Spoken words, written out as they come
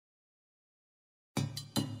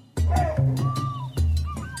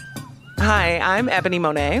Hi, I'm Ebony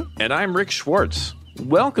Monet. And I'm Rick Schwartz.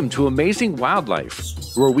 Welcome to Amazing Wildlife,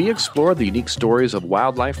 where we explore the unique stories of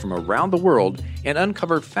wildlife from around the world and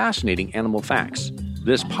uncover fascinating animal facts.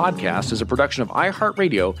 This podcast is a production of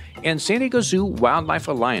iHeartRadio and San Diego Zoo Wildlife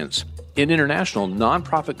Alliance, an international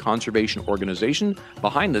nonprofit conservation organization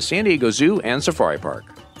behind the San Diego Zoo and Safari Park.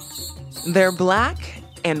 They're black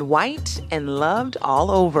and white and loved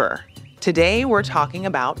all over. Today, we're talking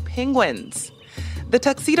about penguins. The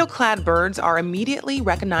tuxedo-clad birds are immediately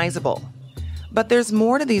recognizable. But there's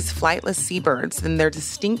more to these flightless seabirds than their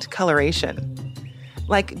distinct coloration.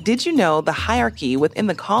 Like, did you know the hierarchy within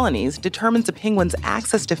the colonies determines a penguin's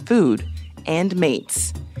access to food and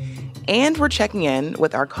mates? And we're checking in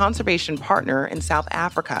with our conservation partner in South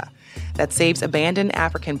Africa that saves abandoned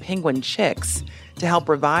African penguin chicks to help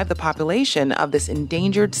revive the population of this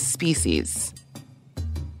endangered species.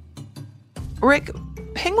 Rick,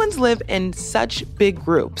 penguins live in such big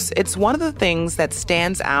groups. It's one of the things that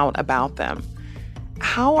stands out about them.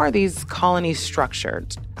 How are these colonies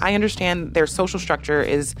structured? I understand their social structure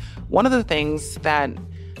is one of the things that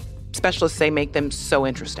specialists say make them so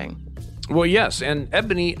interesting. Well, yes, and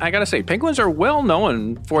Ebony, I gotta say, penguins are well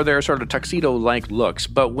known for their sort of tuxedo-like looks,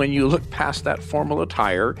 but when you look past that formal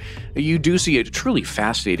attire, you do see a truly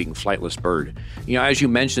fascinating flightless bird. You know, as you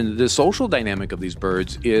mentioned, the social dynamic of these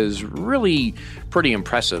birds is really pretty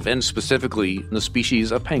impressive, and specifically the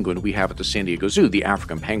species of penguin we have at the San Diego Zoo, the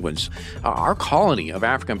African penguins. Our colony of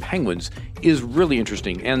African penguins is really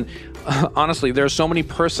interesting, and honestly, there are so many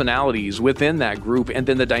personalities within that group, and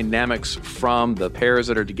then the dynamics from the pairs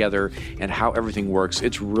that are together and how everything works.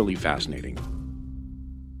 It's really fascinating.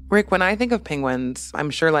 Rick, when I think of penguins,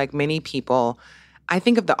 I'm sure like many people, I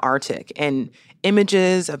think of the Arctic and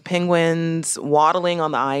images of penguins waddling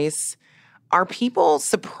on the ice. Are people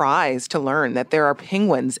surprised to learn that there are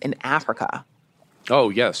penguins in Africa? Oh,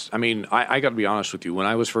 yes. I mean, I got to be honest with you. When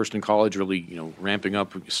I was first in college, really, ramping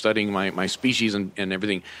up, studying my species and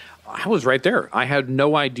everything, I was right there. I had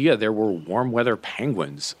no idea there were warm weather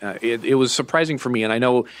penguins. It was surprising for me. And I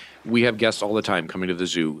know we have guests all the time coming to the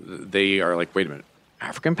zoo. They are like, wait a minute,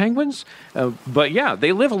 African penguins? But yeah,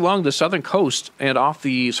 they live along the southern coast and off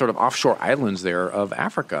the sort of offshore islands there of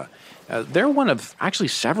Africa. They're one of actually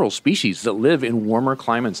several species that live in warmer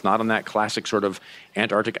climates, not on that classic sort of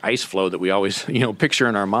Antarctic ice floe that we always, picture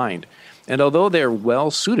in our mind. And although they're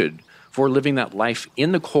well suited for living that life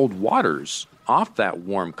in the cold waters off that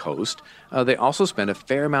warm coast, they also spend a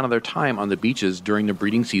fair amount of their time on the beaches during the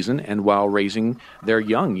breeding season and while raising their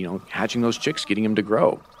young, hatching those chicks, getting them to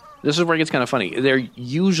grow. This is where it gets kind of funny. They're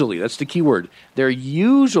usually, that's the key word, they're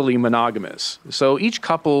usually monogamous. So each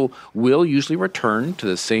couple will usually return to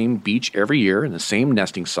the same beach every year in the same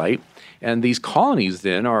nesting site. And these colonies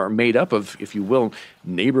then are made up of, if you will,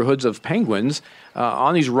 neighborhoods of penguins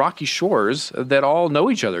on these rocky shores that all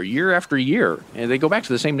know each other year after year. And they go back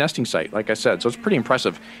to the same nesting site, like I said. So it's pretty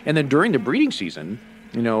impressive. And then during the breeding season,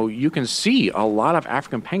 you can see a lot of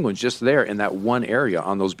African penguins just there in that one area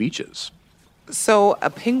on those beaches. So a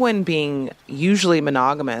penguin being usually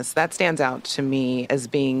monogamous, that stands out to me as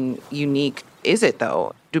being unique. Is it,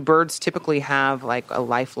 though? Do birds typically have like a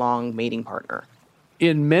lifelong mating partner?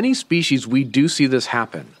 In many species, we do see this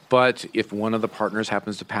happen. But if one of the partners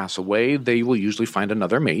happens to pass away, they will usually find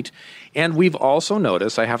another mate. And we've also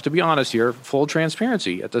noticed, I have to be honest here, full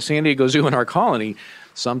transparency, at the San Diego Zoo in our colony,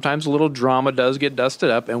 sometimes a little drama does get dusted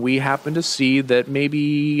up, and we happen to see that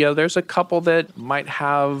maybe there's a couple that might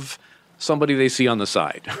have somebody they see on the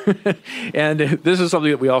side. And this is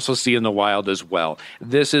something that we also see in the wild as well.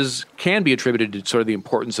 This can be attributed to sort of the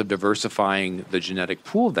importance of diversifying the genetic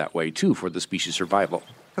pool that way, too, for the species survival.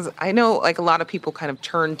 Because I know like a lot of people kind of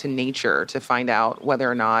turn to nature to find out whether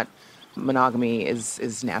or not monogamy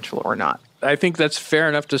is natural or not. I think that's fair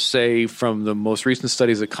enough to say from the most recent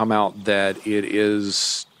studies that come out that it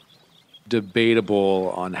is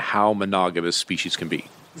debatable on how monogamous species can be.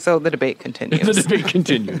 So the debate continues. The debate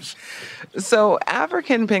continues. So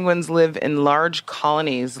African penguins live in large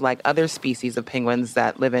colonies like other species of penguins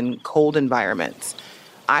that live in cold environments.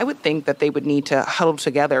 I would think that they would need to huddle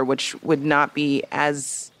together, which would not be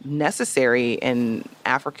as necessary in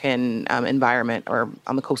African environment or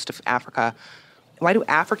on the coast of Africa. Why do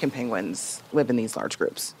African penguins live in these large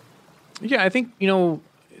groups? Yeah, I think,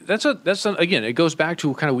 again, it goes back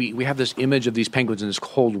to kind of we have this image of these penguins in this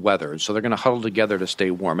cold weather, so they're going to huddle together to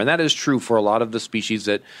stay warm. And that is true for a lot of the species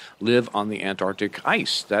that live on the Antarctic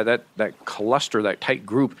ice. That cluster, that tight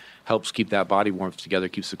group helps keep that body warmth together,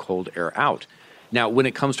 keeps the cold air out. Now, when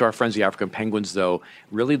it comes to our friends, the African penguins, though,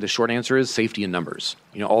 really the short answer is safety in numbers.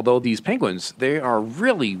 Although these penguins, they are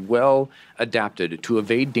really well adapted to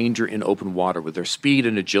evade danger in open water with their speed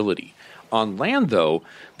and agility. On land, though,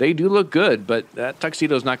 they do look good, but that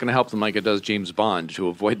tuxedo is not going to help them like it does James Bond to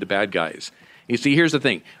avoid the bad guys. You see, here's the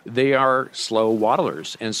thing. They are slow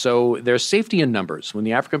waddlers, and so there's safety in numbers. When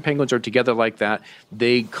the African penguins are together like that,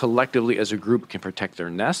 they collectively as a group can protect their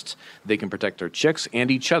nests, they can protect their chicks and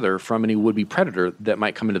each other from any would-be predator that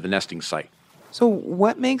might come into the nesting site. So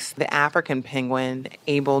what makes the African penguin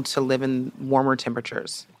able to live in warmer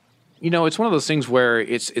temperatures? It's one of those things where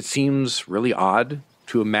it seems really odd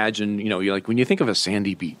to imagine, like when you think of a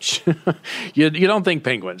sandy beach, you don't think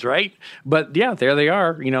penguins, right? But yeah, there they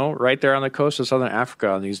are, right there on the coast of southern Africa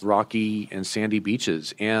on these rocky and sandy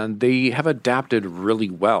beaches. And they have adapted really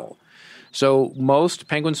well. So most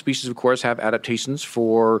penguin species, of course, have adaptations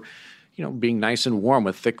for, being nice and warm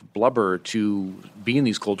with thick blubber to be in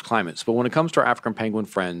these cold climates. But when it comes to our African penguin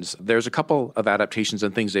friends, there's a couple of adaptations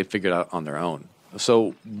and things they've figured out on their own.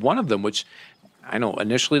 So one of them, which I know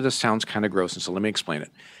initially this sounds kind of gross, and so let me explain it.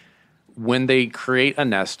 When they create a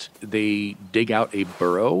nest, they dig out a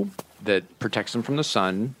burrow that protects them from the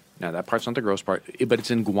sun. Now, that part's not the gross part, but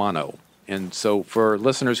it's in guano. And so for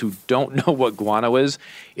listeners who don't know what guano is,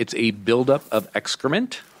 it's a buildup of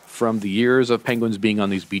excrement from the years of penguins being on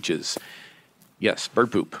these beaches. Yes,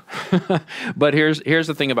 bird poop. But here's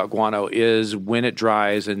the thing about guano is when it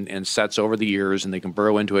dries and sets over the years and they can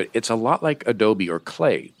burrow into it, it's a lot like adobe or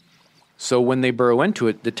clay. So when they burrow into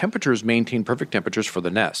it, the temperatures maintain perfect temperatures for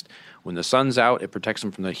the nest. When the sun's out, it protects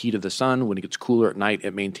them from the heat of the sun. When it gets cooler at night,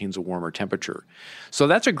 it maintains a warmer temperature. So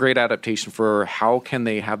that's a great adaptation for how can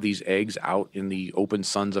they have these eggs out in the open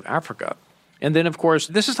suns of Africa. And then, of course,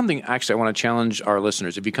 this is something actually I want to challenge our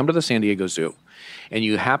listeners. If you come to the San Diego Zoo and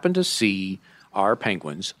you happen to see our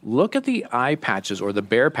penguins, look at the eye patches, or the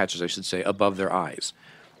bare patches, I should say, above their eyes.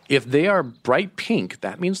 If they are bright pink,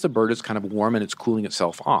 that means the bird is kind of warm and it's cooling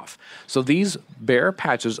itself off. So these bare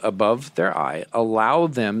patches above their eye allow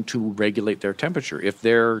them to regulate their temperature. If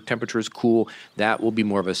their temperature is cool, that will be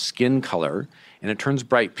more of a skin color, and it turns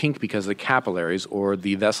bright pink because the capillaries, or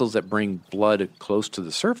the vessels that bring blood close to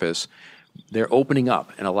the surface, they're opening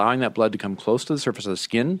up and allowing that blood to come close to the surface of the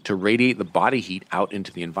skin to radiate the body heat out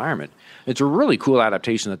into the environment. It's a really cool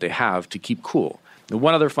adaptation that they have to keep cool. And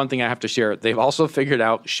one other fun thing I have to share, they've also figured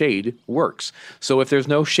out shade works. So if there's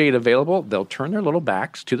no shade available, they'll turn their little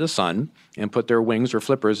backs to the sun and put their wings or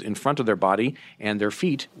flippers in front of their body and their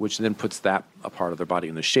feet, which then puts that a part of their body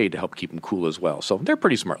in the shade to help keep them cool as well. So they're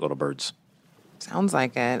pretty smart little birds. Sounds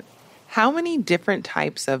like it. How many different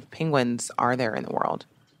types of penguins are there in the world?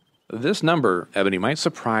 This number, Ebony, might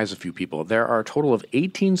surprise a few people. There are a total of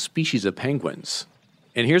 18 species of penguins.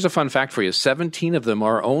 And here's a fun fact for you. 17 of them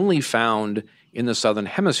are only found in the southern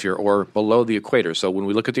hemisphere, or below the equator. So when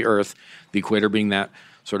we look at the Earth, the equator being that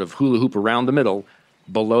sort of hula hoop around the middle,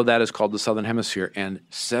 below that is called the southern hemisphere, and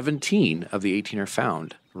 17 of the 18 are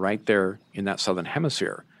found right there in that southern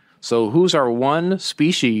hemisphere. So who's our one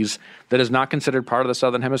species that is not considered part of the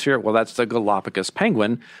southern hemisphere? Well, that's the Galapagos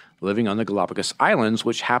penguin living on the Galapagos Islands,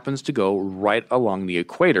 which happens to go right along the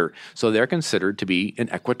equator. So they're considered to be an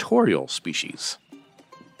equatorial species.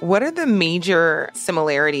 What are the major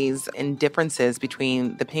similarities and differences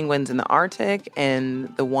between the penguins in the Arctic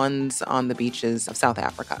and the ones on the beaches of South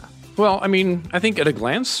Africa? Well, I think at a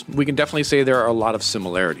glance, we can definitely say there are a lot of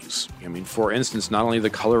similarities. For instance, not only the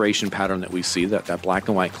coloration pattern that we see, that black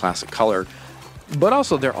and white classic color, but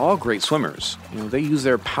also they're all great swimmers. They use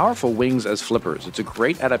their powerful wings as flippers. It's a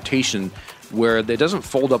great adaptation where it doesn't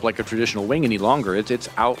fold up like a traditional wing any longer. It's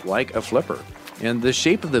out like a flipper. And the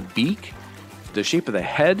shape of the beak, the shape of the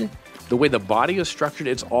head, the way the body is structured,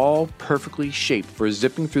 it's all perfectly shaped for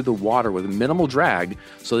zipping through the water with minimal drag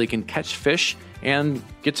so they can catch fish and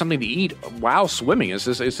get something to eat while swimming. It's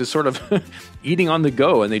this sort of eating on the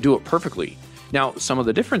go, and they do it perfectly. Now, some of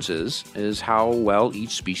the differences is how well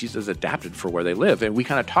each species is adapted for where they live. And we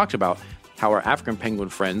kind of talked about how our African penguin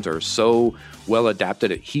friends are so well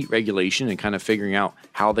adapted at heat regulation and kind of figuring out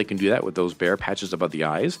how they can do that with those bare patches above the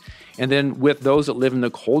eyes. And then with those that live in the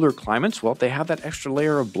colder climates, well, they have that extra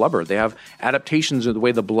layer of blubber. They have adaptations in the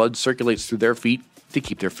way the blood circulates through their feet to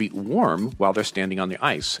keep their feet warm while they're standing on the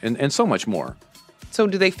ice, and so much more. So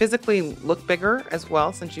do they physically look bigger as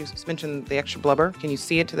well, since you mentioned the extra blubber? Can you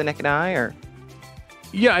see it to the naked eye, or?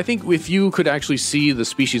 Yeah, I think if you could actually see the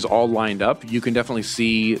species all lined up, you can definitely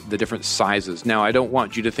see the different sizes. Now, I don't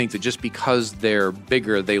want you to think that just because they're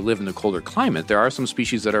bigger, they live in a colder climate. There are some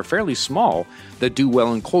species that are fairly small that do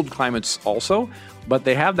well in cold climates also, but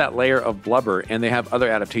they have that layer of blubber, and they have other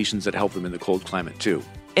adaptations that help them in the cold climate too.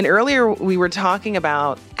 And earlier we were talking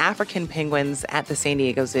about African penguins at the San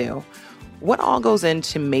Diego Zoo. What all goes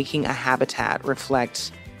into making a habitat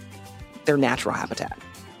reflect their natural habitat?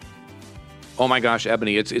 Oh my gosh,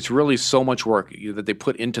 Ebony, it's really so much work that they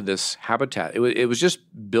put into this habitat. It was just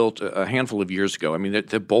built a handful of years ago. I mean,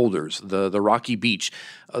 the boulders, the rocky beach,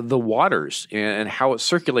 the waters, and how it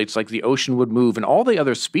circulates like the ocean would move, and all the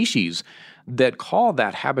other species that call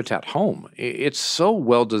that habitat home. It's so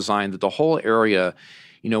well designed that the whole area,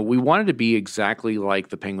 we wanted to be exactly like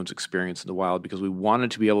the penguins experience in the wild because we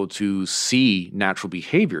wanted to be able to see natural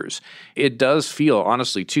behaviors. It does feel,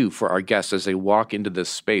 honestly, too, for our guests as they walk into this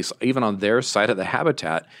space, even on their side of the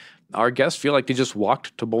habitat, our guests feel like they just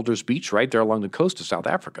walked to Boulders Beach right there along the coast of South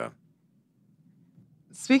Africa.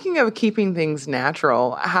 Speaking of keeping things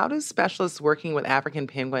natural, how do specialists working with African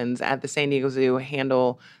penguins at the San Diego Zoo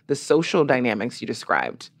handle the social dynamics you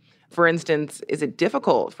described? For instance, is it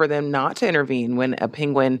difficult for them not to intervene when a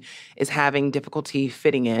penguin is having difficulty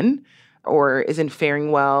fitting in or isn't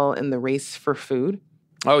faring well in the race for food?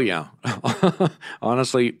 Oh, yeah.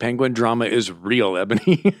 Honestly, penguin drama is real,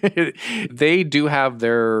 Ebony. They do have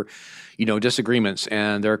their, disagreements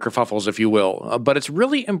and their kerfuffles, if you will. But it's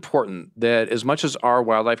really important that as much as our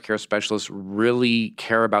wildlife care specialists really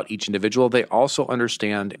care about each individual, they also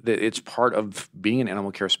understand that it's part of being an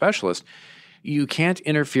animal care specialist. You can't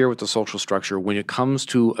interfere with the social structure when it comes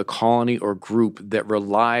to a colony or group that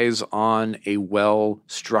relies on a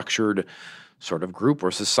well-structured sort of group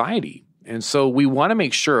or society. And so we want to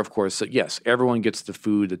make sure, of course, that yes, everyone gets the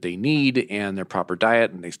food that they need and their proper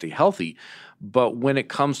diet and they stay healthy. But when it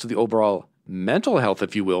comes to the overall mental health,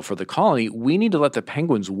 if you will, for the colony, we need to let the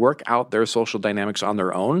penguins work out their social dynamics on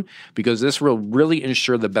their own because this will really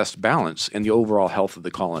ensure the best balance in the overall health of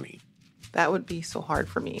the colony. That would be so hard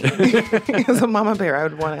for me. As a mama bear, I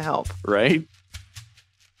would want to help. Right?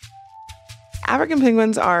 African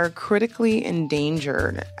penguins are critically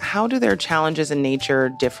endangered. How do their challenges in nature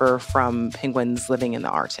differ from penguins living in the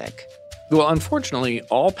Arctic? Well, unfortunately,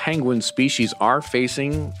 all penguin species are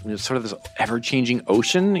facing sort of this ever-changing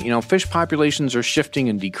ocean. Fish populations are shifting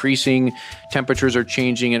and decreasing, temperatures are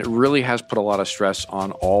changing, and it really has put a lot of stress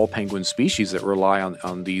on all penguin species that rely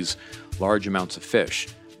on these large amounts of fish.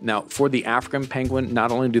 Now, for the African penguin,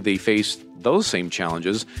 not only do they face those same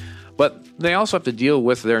challenges, but they also have to deal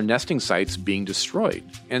with their nesting sites being destroyed.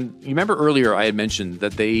 And you remember earlier I had mentioned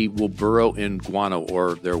that they will burrow in guano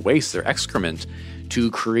or their waste, their excrement, to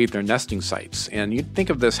create their nesting sites. And you think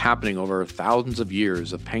of this happening over thousands of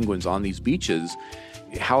years of penguins on these beaches,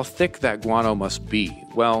 how thick that guano must be.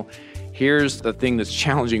 Well, here's the thing that's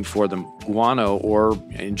challenging for them. Guano, or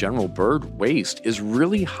in general bird waste, is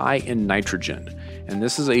really high in nitrogen. And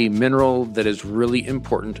this is a mineral that is really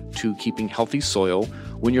important to keeping healthy soil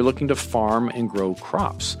when you're looking to farm and grow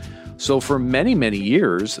crops. So for many, many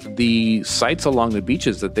years, the sites along the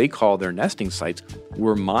beaches that they call their nesting sites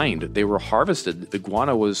were mined. They were harvested. The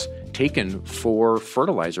guano was taken for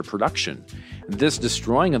fertilizer production. This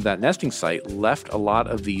destroying of that nesting site left a lot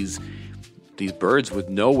of these birds with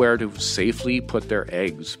nowhere to safely put their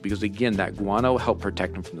eggs because, again, that guano helped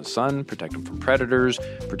protect them from the sun, protect them from predators,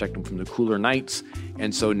 protect them from the cooler nights.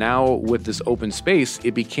 And so now with this open space,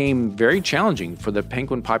 it became very challenging for the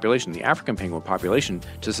penguin population, the African penguin population,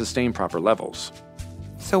 to sustain proper levels.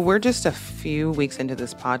 So we're just a few weeks into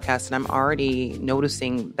this podcast, and I'm already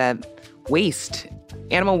noticing that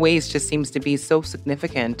animal waste just seems to be so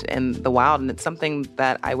significant in the wild, and it's something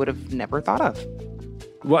that I would have never thought of.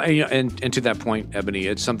 Well, and to that point, Ebony,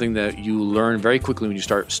 it's something that you learn very quickly when you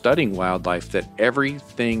start studying wildlife, that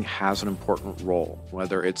everything has an important role,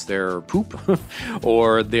 whether it's their poop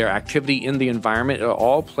or their activity in the environment. It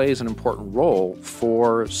all plays an important role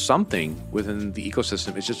for something within the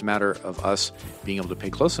ecosystem. It's just a matter of us being able to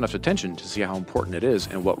pay close enough attention to see how important it is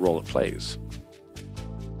and what role it plays.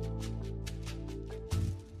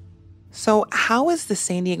 So how is the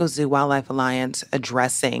San Diego Zoo Wildlife Alliance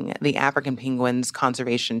addressing the African penguins'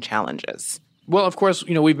 conservation challenges? Well, of course,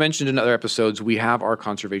 we've mentioned in other episodes, we have our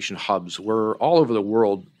conservation hubs. We're all over the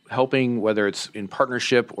world helping, whether it's in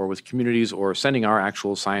partnership or with communities or sending our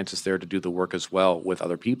actual scientists there to do the work as well with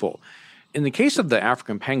other people. In the case of the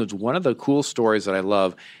African penguins, one of the cool stories that I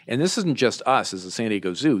love, and this isn't just us as the San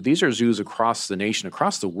Diego Zoo, these are zoos across the nation,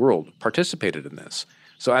 across the world, participated in this.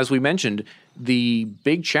 So as we mentioned, the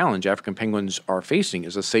big challenge African penguins are facing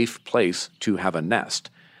is a safe place to have a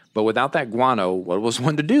nest. But without that guano, what was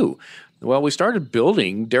one to do? Well, we started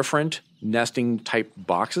building different nesting type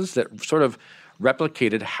boxes that sort of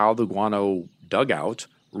replicated how the guano dugout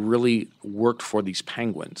really worked for these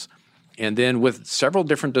penguins. And then with several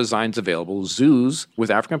different designs available, zoos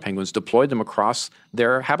with African penguins deployed them across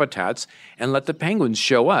their habitats and let the penguins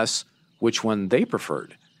show us which one they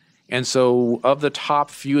preferred. And so of the top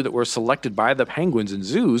few that were selected by the penguins in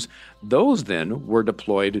zoos, those then were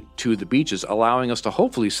deployed to the beaches, allowing us to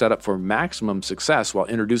hopefully set up for maximum success while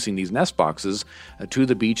introducing these nest boxes to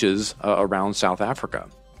the beaches around South Africa.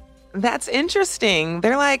 That's interesting.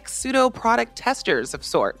 They're like pseudo product testers of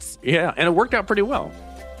sorts. Yeah, and it worked out pretty well.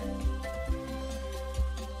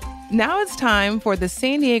 Now it's time for the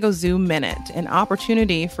San Diego Zoo Minute, an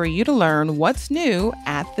opportunity for you to learn what's new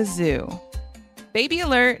at the zoo. Baby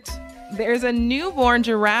alert! There's a newborn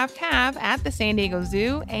giraffe calf at the San Diego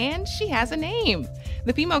Zoo, and she has a name.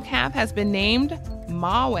 The female calf has been named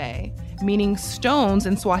Mawe, meaning stones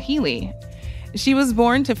in Swahili. She was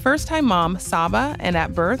born to first-time mom Saba, and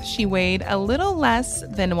at birth she weighed a little less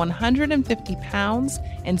than 150 pounds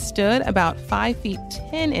and stood about 5 feet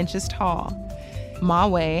 10 inches tall.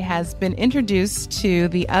 Mawe has been introduced to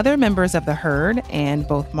the other members of the herd, and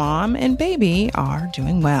both mom and baby are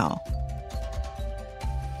doing well.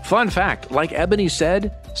 Fun fact, like Ebony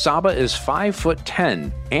said, Saba is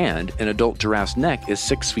 5'10", and an adult giraffe's neck is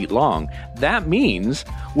 6 feet long. That means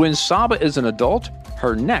when Saba is an adult,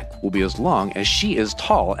 her neck will be as long as she is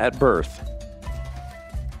tall at birth.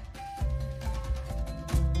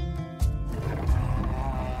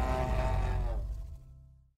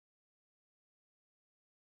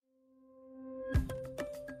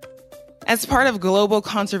 As part of global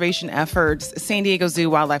conservation efforts, San Diego Zoo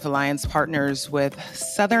Wildlife Alliance partners with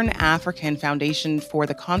Southern African Foundation for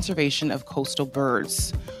the Conservation of Coastal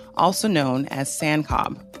Birds, also known as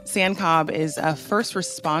SANCCOB. SANCCOB is a first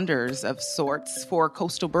responders of sorts for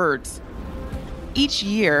coastal birds. Each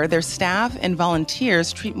year, their staff and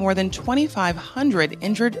volunteers treat more than 2,500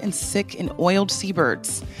 injured and sick and oiled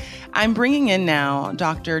seabirds. I'm bringing in now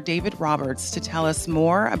Dr. David Roberts to tell us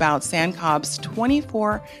more about SANCCOB's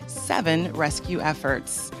 24/7 rescue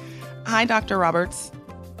efforts. Hi, Dr. Roberts.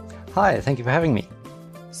 Hi, thank you for having me.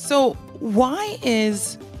 So, why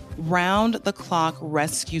is round-the-clock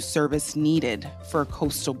rescue service needed for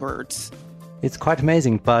coastal birds? It's quite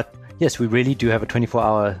amazing, but yes, we really do have a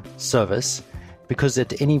 24-hour service because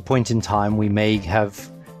at any point in time we may have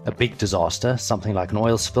a big disaster, something like an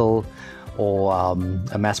oil spill, or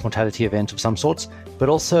a mass mortality event of some sorts, but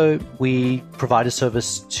also we provide a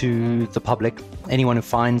service to the public. Anyone who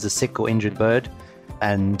finds a sick or injured bird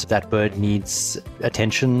and that bird needs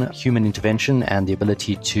attention, human intervention, and the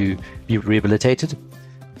ability to be rehabilitated,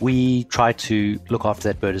 we try to look after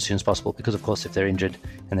that bird as soon as possible because, of course, if they're injured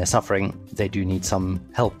and they're suffering, they do need some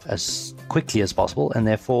help as quickly as possible, and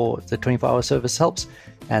therefore the 24-hour service helps.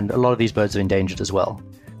 And a lot of these birds are endangered as well.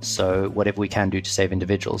 So whatever we can do to save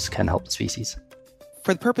individuals can help the species.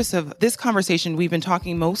 For the purpose of this conversation, we've been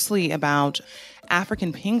talking mostly about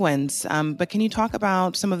African penguins, but can you talk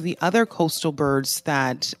about some of the other coastal birds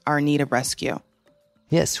that are in need of rescue?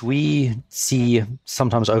 Yes, we see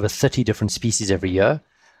sometimes over 30 different species every year.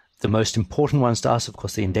 The most important ones to us, of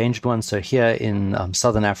course, the endangered ones. So here in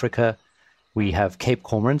southern Africa, we have Cape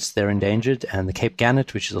cormorants, they're endangered, and the Cape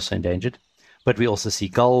gannet, which is also endangered. But we also see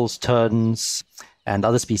gulls, terns, and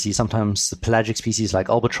other species. Sometimes the pelagic species like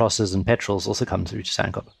albatrosses and petrels also come through to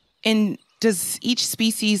SANCCOB. And does each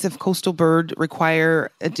species of coastal bird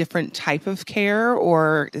require a different type of care,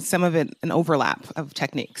 or is some of it an overlap of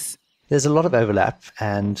techniques? There's a lot of overlap,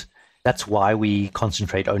 and that's why we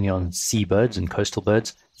concentrate only on seabirds and coastal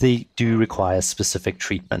birds. They do require specific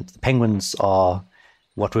treatment. The penguins are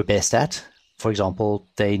what we're best at. For example,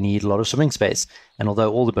 they need a lot of swimming space. And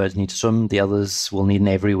although all the birds need to swim, the others will need an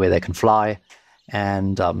aviary where they can fly.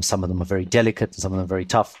 And some of them are very delicate and some of them are very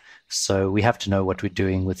tough. So we have to know what we're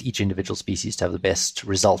doing with each individual species to have the best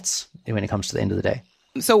results when it comes to the end of the day.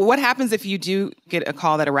 So what happens if you do get a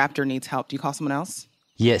call that a raptor needs help? Do you call someone else?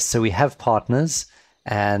 Yes, so we have partners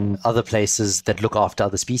and other places that look after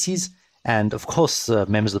other species. And of course,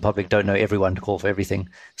 members of the public don't know everyone to call for everything.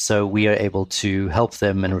 So we are able to help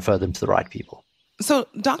them and refer them to the right people. So,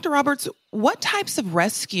 Dr. Roberts, what types of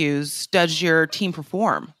rescues does your team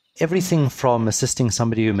perform? Everything from assisting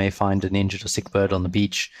somebody who may find an injured or sick bird on the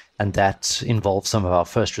beach, and that involves some of our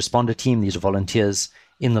first responder team. These are volunteers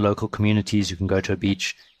in the local communities who can go to a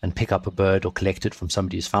beach and pick up a bird or collect it from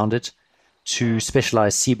somebody who's found it, to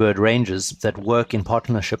specialized seabird rangers that work in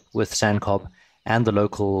partnership with SANCCOB and the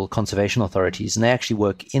local conservation authorities. And they actually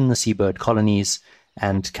work in the seabird colonies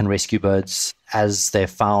and can rescue birds as they're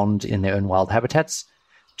found in their own wild habitats,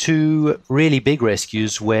 to really big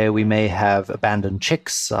rescues where we may have abandoned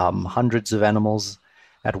chicks, hundreds of animals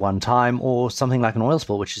at one time, or something like an oil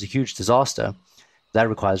spill, which is a huge disaster. That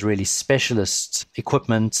requires really specialist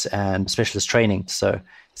equipment and specialist training. So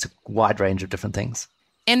it's a wide range of different things.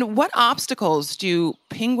 And what obstacles do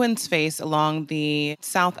penguins face along the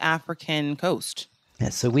South African coast? Yeah,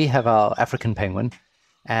 so we have our African penguin,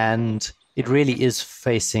 and it really is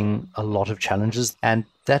facing a lot of challenges. And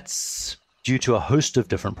that's due to a host of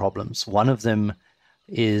different problems. One of them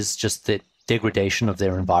is just the degradation of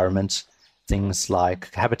their environment, things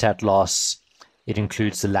like habitat loss. It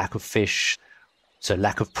includes the lack of fish, so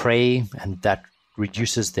lack of prey, and that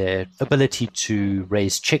reduces their ability to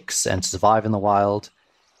raise chicks and survive in the wild.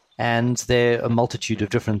 And there are a multitude of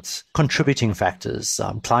different contributing factors.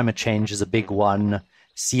 Climate change is a big one,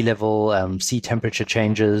 sea level, sea temperature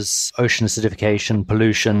changes, ocean acidification,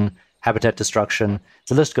 pollution, habitat destruction.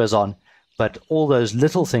 The list goes on. But all those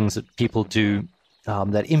little things that people do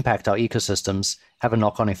that impact our ecosystems have a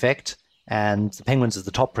knock-on effect. And the penguins, as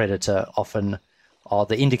the top predator, often are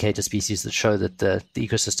the indicator species that show that the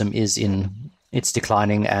ecosystem it's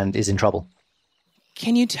declining and is in trouble.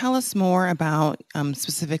 Can you tell us more about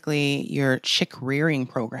specifically your chick rearing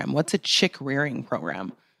program? What's a chick rearing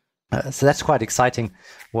program? So that's quite exciting.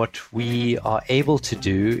 What we are able to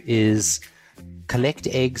do is collect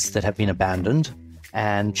eggs that have been abandoned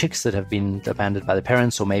and chicks that have been abandoned by the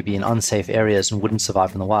parents or maybe in unsafe areas and wouldn't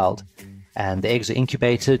survive in the wild. And the eggs are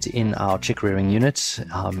incubated in our chick rearing unit.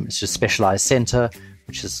 It's just a specialized center,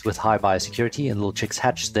 which is with high biosecurity, and little chicks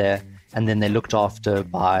hatch there. And then they're looked after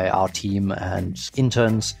by our team and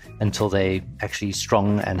interns until they're actually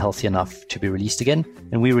strong and healthy enough to be released again.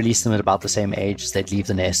 And we release them at about the same age as they'd leave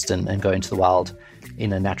the nest and go into the wild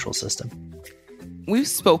in a natural system. We've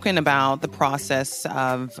spoken about the process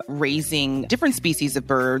of raising different species of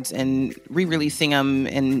birds and re-releasing them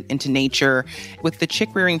into nature. With the chick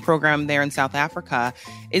rearing program there in South Africa,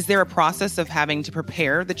 is there a process of having to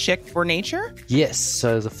prepare the chick for nature? Yes.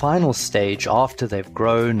 So the final stage after they've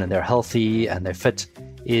grown and they're healthy and they're fit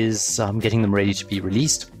is getting them ready to be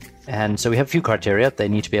released. And so we have a few criteria. They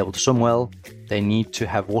need to be able to swim well. They need to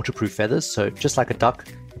have waterproof feathers. So just like a duck,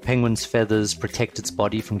 the penguin's feathers protect its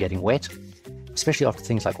body from getting wet. Especially after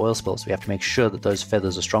things like oil spills, we have to make sure that those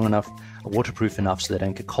feathers are strong enough, are waterproof enough so they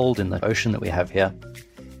don't get cold in the ocean that we have here.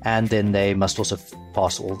 And then they must also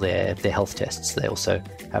pass all their health tests. They also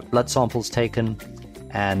have blood samples taken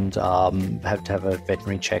and have to have a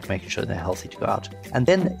veterinary check, making sure they're healthy to go out. And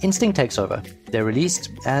then instinct takes over. They're released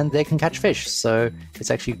and they can catch fish. So it's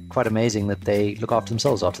actually quite amazing that they look after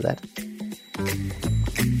themselves after that.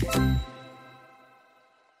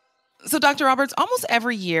 So, Dr. Roberts, almost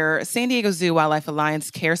every year, San Diego Zoo Wildlife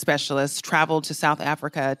Alliance care specialists travel to South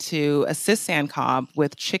Africa to assist Sandcob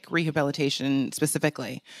with chick rehabilitation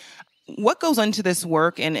specifically. What goes into this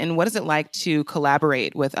work and what is it like to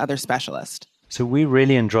collaborate with other specialists? So we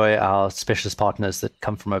really enjoy our specialist partners that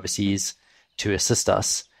come from overseas to assist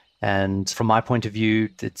us. And from my point of view,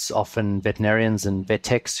 it's often veterinarians and vet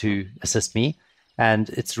techs who assist me. And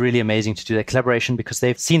it's really amazing to do that collaboration because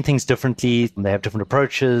they've seen things differently. They have different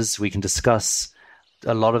approaches. We can discuss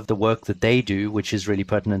a lot of the work that they do, which is really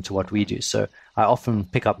pertinent to what we do. So I often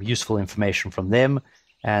pick up useful information from them,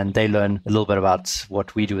 and they learn a little bit about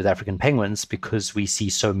what we do with African penguins because we see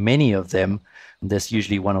so many of them. There's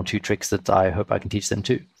usually one or two tricks that I hope I can teach them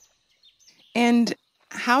too. And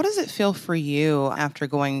how does it feel for you after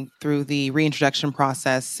going through the reintroduction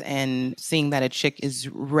process and seeing that a chick is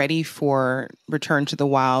ready for return to the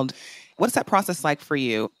wild? What's that process like for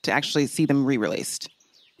you to actually see them re-released?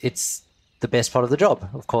 It's the best part of the job,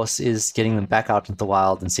 of course, is getting them back out into the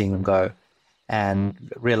wild and seeing them go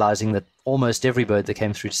and realizing that almost every bird that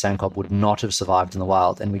came through to Sandcob would not have survived in the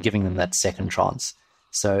wild, and we're giving them that second chance.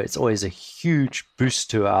 So it's always a huge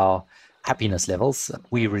boost to our happiness levels.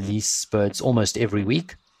 We release birds almost every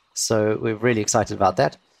week, so we're really excited about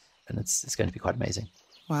that, and it's going to be quite amazing.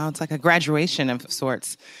 Wow, it's like a graduation of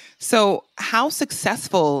sorts. So how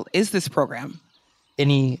successful is this program?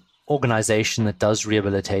 Any organization that does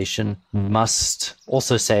rehabilitation must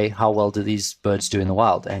also say how well do these birds do in the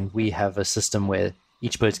wild, and we have a system where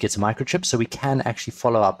each bird gets a microchip, so we can actually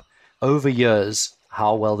follow up over years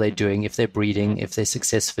how well they're doing, if they're breeding, if they're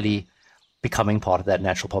successfully becoming part of that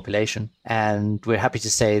natural population. And we're happy to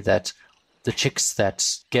say that the chicks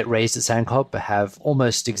that get raised at Sandcob have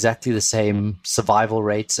almost exactly the same survival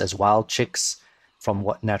rates as wild chicks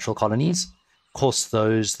from natural colonies. Of course,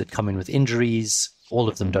 those that come in with injuries, all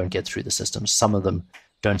of them don't get through the system. Some of them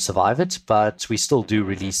don't survive it, but we still do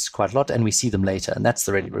release quite a lot and we see them later. And that's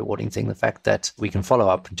the really rewarding thing, the fact that we can follow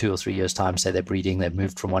up in 2 or 3 years' time, say they're breeding, they've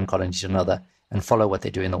moved from one colony to another, and follow what they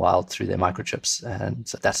do in the wild through their microchips. And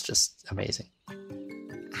that's just amazing.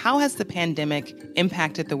 how has the pandemic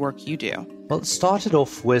impacted the work you do? Well, it started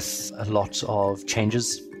off with a lot of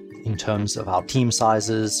changes in terms of our team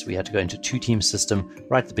sizes. We had to go into 2-team system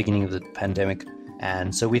right at the beginning of the pandemic.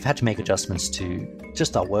 And so we've had to make adjustments to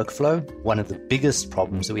just our workflow. One of the biggest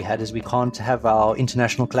problems that we had is we can't have our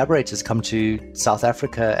international collaborators come to South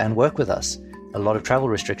Africa and work with us. A lot of travel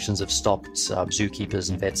restrictions have stopped zookeepers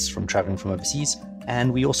and vets from traveling from overseas.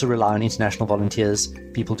 And we also rely on international volunteers,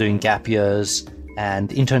 people doing gap years and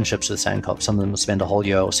internships with SANCOB. Some of them will spend a whole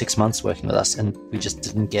year or 6 months working with us, and we just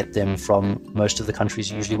didn't get them from most of the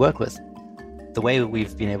countries you usually work with. The way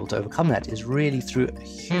we've been able to overcome that is really through a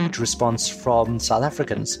huge response from South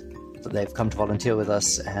Africans. They've come to volunteer with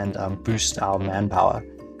us and boost our manpower.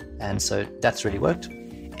 And so that's really worked.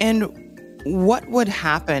 And what would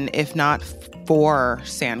happen if not for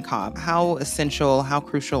SANCOB? How essential, how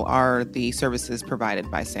crucial are the services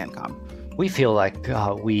provided by SANCOB? We feel like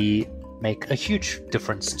we make a huge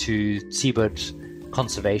difference to seabird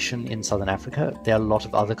conservation in Southern Africa. There are a lot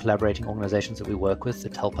of other collaborating organizations that we work with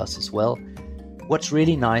that help us as well. What's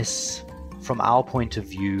really nice from our point of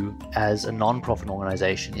view as a non-profit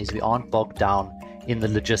organization is we aren't bogged down in the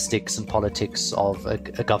logistics and politics of a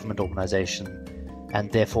government organization,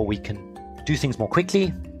 and therefore we can do things more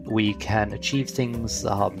quickly, we can achieve things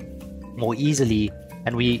more easily,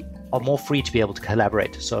 and we are more free to be able to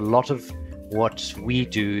collaborate. So a lot of what we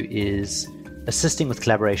do is assisting with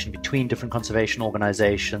collaboration between different conservation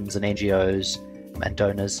organizations and NGOs and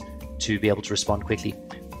donors to be able to respond quickly.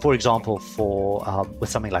 For example, with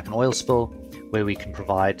something like an oil spill, where we can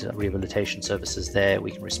provide rehabilitation services there,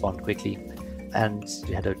 we can respond quickly. And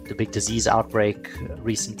we had a big disease outbreak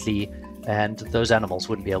recently, and those animals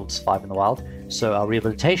wouldn't be able to survive in the wild. So our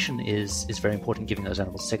rehabilitation is very important, giving those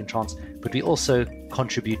animals a second chance. But we also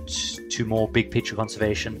contribute to more big picture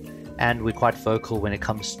conservation, and we're quite vocal when it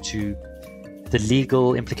comes to the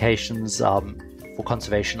legal implications for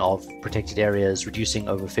conservation of protected areas, reducing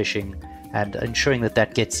overfishing, and ensuring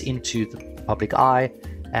that gets into the public eye.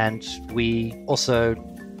 And we also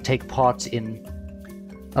take part in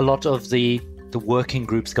a lot of the working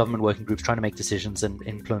groups, government working groups, trying to make decisions and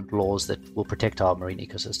implement laws that will protect our marine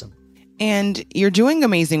ecosystem. And you're doing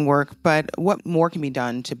amazing work, but what more can be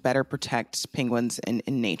done to better protect penguins in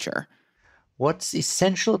nature? What's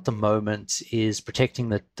essential at the moment is protecting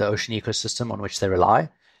the ocean ecosystem on which they rely.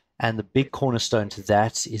 And the big cornerstone to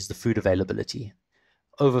that is the food availability.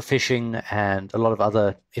 Overfishing and a lot of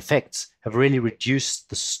other effects have really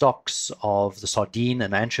reduced the stocks of the sardine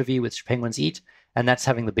and anchovy which penguins eat, and that's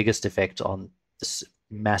having the biggest effect on this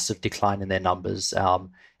massive decline in their numbers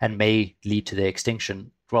and may lead to their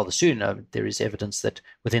extinction rather soon. There is evidence that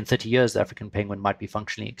within 30 years, the African penguin might be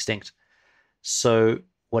functionally extinct. So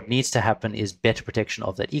what needs to happen is better protection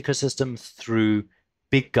of that ecosystem through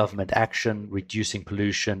big government action, reducing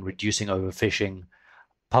pollution, reducing overfishing.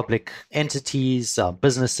 Public entities,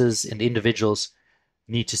 businesses, and individuals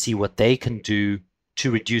need to see what they can do to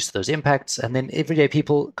reduce those impacts. And then everyday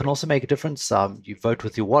people can also make a difference. You vote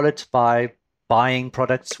with your wallet by buying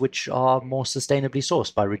products which are more sustainably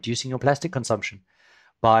sourced, by reducing your plastic consumption,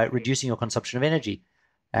 by reducing your consumption of energy,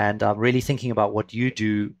 and really thinking about what you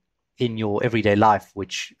do in your everyday life,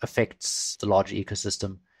 which affects the larger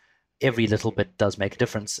ecosystem. Every little bit does make a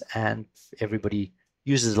difference, and if everybody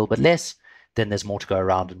uses a little bit less, then there's more to go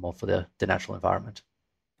around and more for the natural environment.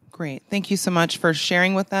 Great. Thank you so much for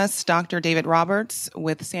sharing with us, Dr. David Roberts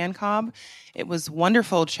with SANCOB. It was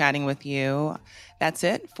wonderful chatting with you. That's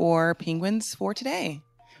it for Penguins for today.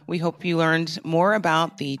 We hope you learned more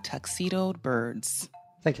about the tuxedoed birds.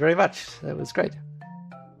 Thank you very much. That was great.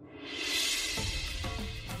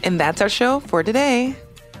 And that's our show for today.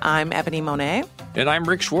 I'm Ebony Monet. And I'm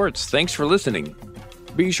Rick Schwartz. Thanks for listening.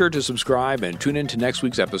 Be sure to subscribe and tune in to next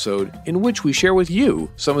week's episode, in which we share with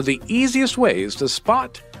you some of the easiest ways to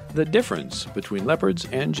spot the difference between leopards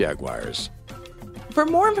and jaguars. For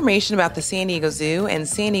more information about the San Diego Zoo and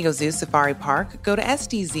San Diego Zoo Safari Park, go to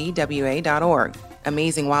sdzwa.org.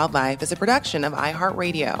 Amazing Wildlife is a production of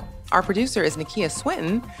iHeartRadio. Our producer is Nakia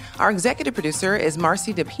Swinton. Our executive producer is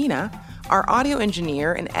Marcy DePina. Our audio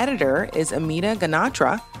engineer and editor is Amita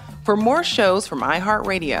Ganatra. For more shows from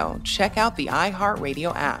iHeartRadio, check out the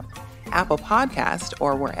iHeartRadio app, Apple Podcast,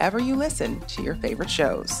 or wherever you listen to your favorite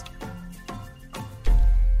shows.